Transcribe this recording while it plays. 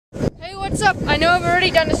What's up? I know I've already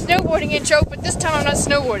done a snowboarding intro, but this time I'm not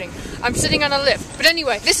snowboarding. I'm sitting on a lift. But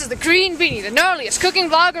anyway, this is the Green Beanie, the gnarliest cooking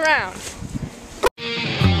vlog around.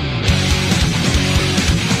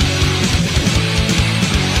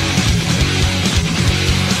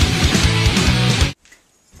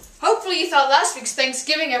 Hopefully you thought last week's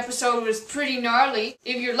Thanksgiving episode was pretty gnarly.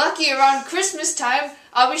 If you're lucky around Christmas time,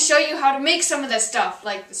 I will show you how to make some of that stuff,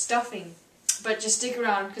 like the stuffing. But just stick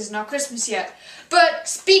around because it's not Christmas yet. But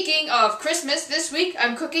speaking of Christmas, this week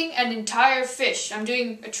I'm cooking an entire fish. I'm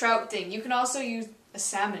doing a trout thing. You can also use a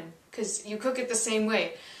salmon because you cook it the same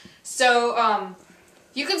way. So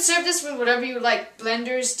you can serve this with whatever you like.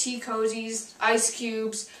 Blenders, tea cozies, ice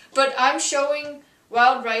cubes. But I'm showing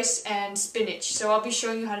wild rice and spinach. So I'll be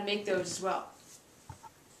showing you how to make those as well.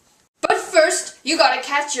 But first, you gotta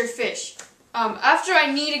catch your fish. After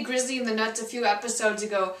I kneed a grizzly in the nuts a few episodes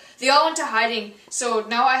ago, they all went to hiding, so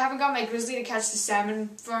now I haven't got my grizzly to catch the salmon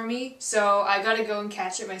for me, so I gotta go and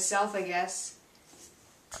catch it myself, I guess.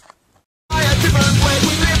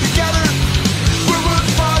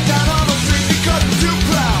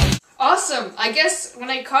 Awesome! I guess when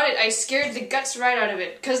I caught it, I scared the guts right out of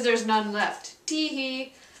it, because there's none left.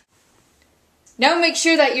 Tee-hee. Now make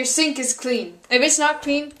sure that your sink is clean. If it's not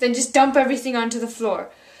clean, then just dump everything onto the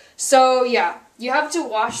floor. So yeah, you have to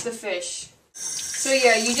wash the fish. So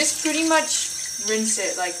yeah, you just pretty much rinse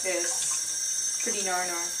it like this. Pretty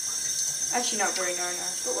nar-nar. Actually not very nar-nar,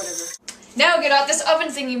 but whatever. Now get out this oven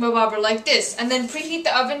thingy-mabobber like this, and then preheat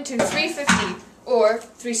the oven to 350 or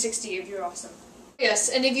 360 if you're awesome. Yes,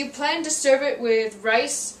 and if you plan to serve it with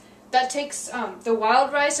rice, that takes, the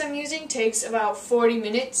wild rice I'm using takes about 40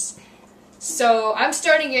 minutes. So I'm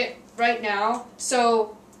starting it right now,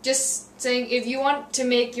 so just saying, if you want to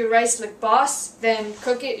make your rice look boss, then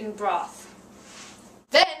cook it in broth.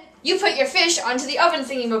 Then, you put your fish onto the oven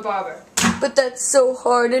thingy-mabobber. But that's so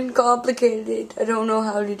hard and complicated. I don't know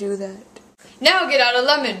how to do that. Now get out a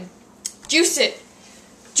lemon. Juice it.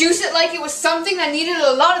 Juice it like it was something that needed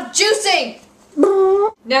a lot of juicing!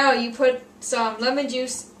 Now you put some lemon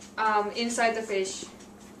juice inside the fish.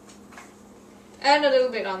 And a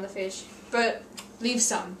little bit on the fish. But leave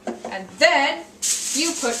some. And then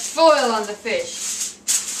you put foil on the fish.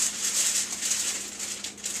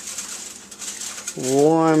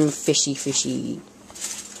 Warm, fishy.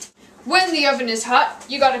 When the oven is hot,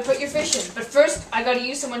 you gotta put your fish in. But first, I gotta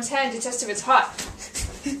use someone's hand to test if it's hot.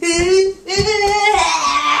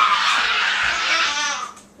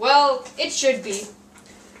 Well, it should be.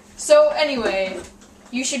 So anyway,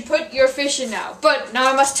 you should put your fish in now. But now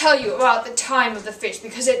I must tell you about the time of the fish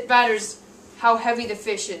because it matters how heavy the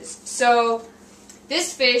fish is. So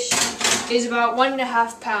this fish is about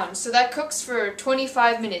 1.5 pounds, so that cooks for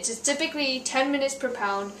 25 minutes. It's typically 10 minutes per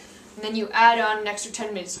pound, and then you add on an extra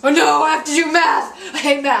 10 minutes. Oh no, I have to do math! I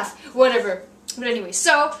hate math! Whatever. But anyway,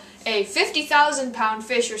 so a 50,000 pound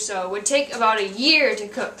fish or so would take about a year to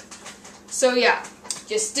cook. So yeah,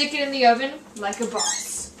 just stick it in the oven like a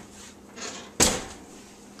boss.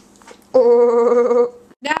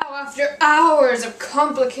 Now, after hours of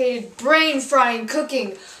complicated brain-frying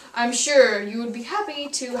cooking, I'm sure you would be happy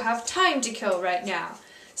to have time to kill right now.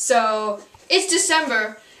 So, it's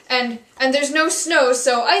December, and there's no snow,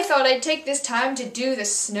 so I thought I'd take this time to do the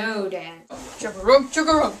snow dance. Chugga-rump,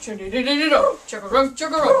 chugga-rump, chugga-da-da-da-da, chugga-rump,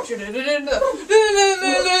 chugga-rump,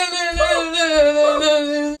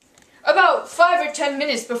 chugga-da-da-da-da. About 5 or 10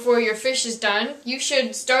 minutes before your fish is done, you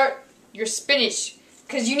should start your spinach,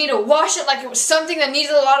 because you need to wash it like it was something that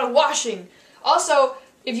needed a lot of washing. Also,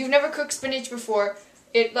 if you've never cooked spinach before,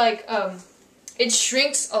 it it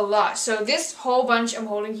shrinks a lot. So this whole bunch I'm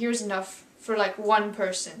holding here is enough for like one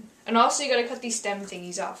person. And also you gotta cut these stem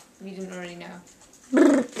thingies off, if you didn't already know.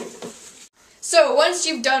 So once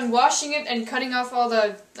you've done washing it and cutting off all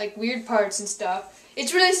the like weird parts and stuff,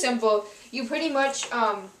 it's really simple. You pretty much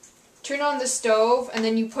turn on the stove and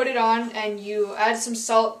then you put it on and you add some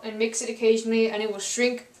salt and mix it occasionally and it will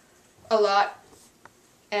shrink a lot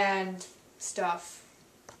and stuff.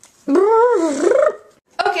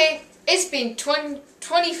 Okay, it's been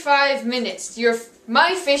 25 minutes.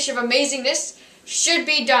 My fish of amazingness should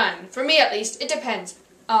be done. For me at least. It depends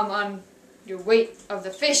on your weight of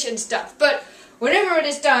the fish and stuff. But whenever it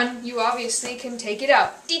is done, you obviously can take it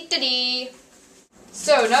out. Dee-da-dee.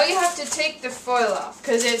 So, now you have to take the foil off,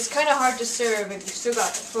 because it's kind of hard to serve if you still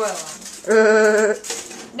got the foil on.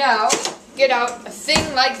 Now, get out a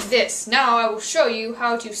thing like this. Now I will show you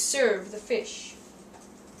how to serve the fish.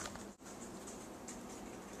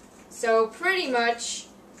 So, pretty much,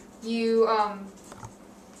 you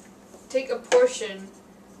take a portion,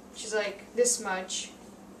 which is like this much,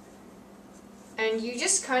 and you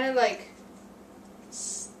just kind of like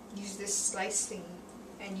use this slice thing,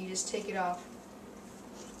 and you just take it off.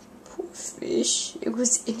 Poor fish. It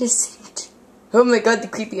was innocent. Oh my god, the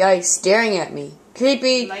creepy eyes staring at me.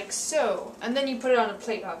 Creepy! Like so. And then you put it on a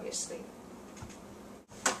plate, obviously.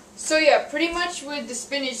 So yeah, pretty much with the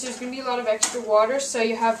spinach, there's going to be a lot of extra water, so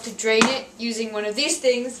you have to drain it using one of these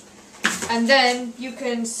things, and then you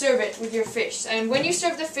can serve it with your fish. And when you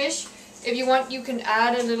serve the fish, if you want, you can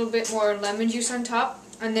add a little bit more lemon juice on top,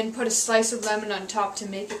 and then put a slice of lemon on top to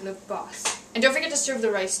make it look boss. And don't forget to serve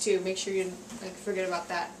the rice too. Make sure you don't forget about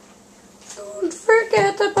that. Don't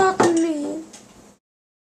forget about me.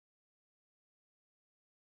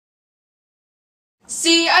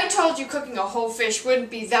 See, I told you cooking a whole fish wouldn't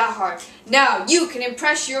be that hard. Now you can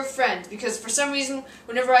impress your friends, because for some reason,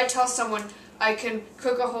 whenever I tell someone I can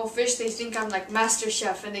cook a whole fish, they think I'm like Master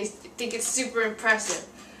Chef, and they think it's super impressive.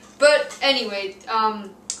 But anyway,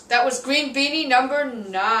 that was Green Beanie number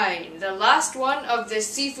 9, the last one of this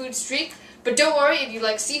seafood streak. But don't worry if you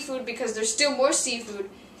like seafood, because there's still more seafood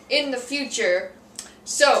in the future.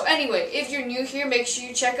 So anyway, if you're new here, make sure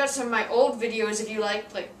you check out some of my old videos if you like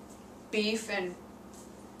beef and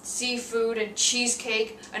seafood and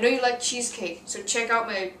cheesecake. I know you like cheesecake, so check out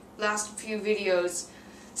my last few videos.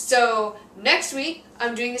 So next week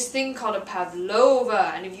I'm doing this thing called a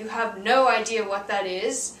pavlova, and if you have no idea what that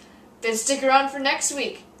is, then stick around for next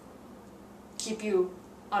week. Keep you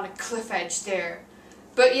on a cliff edge there.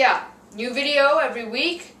 But yeah, new video every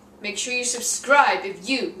week. Make sure you subscribe if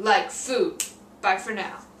you like food. Bye for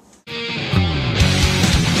now.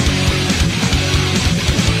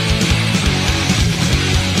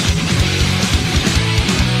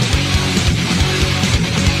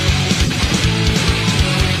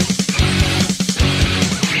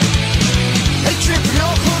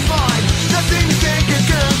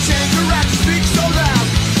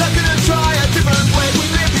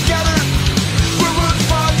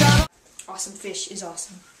 Awesome fish is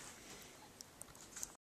awesome.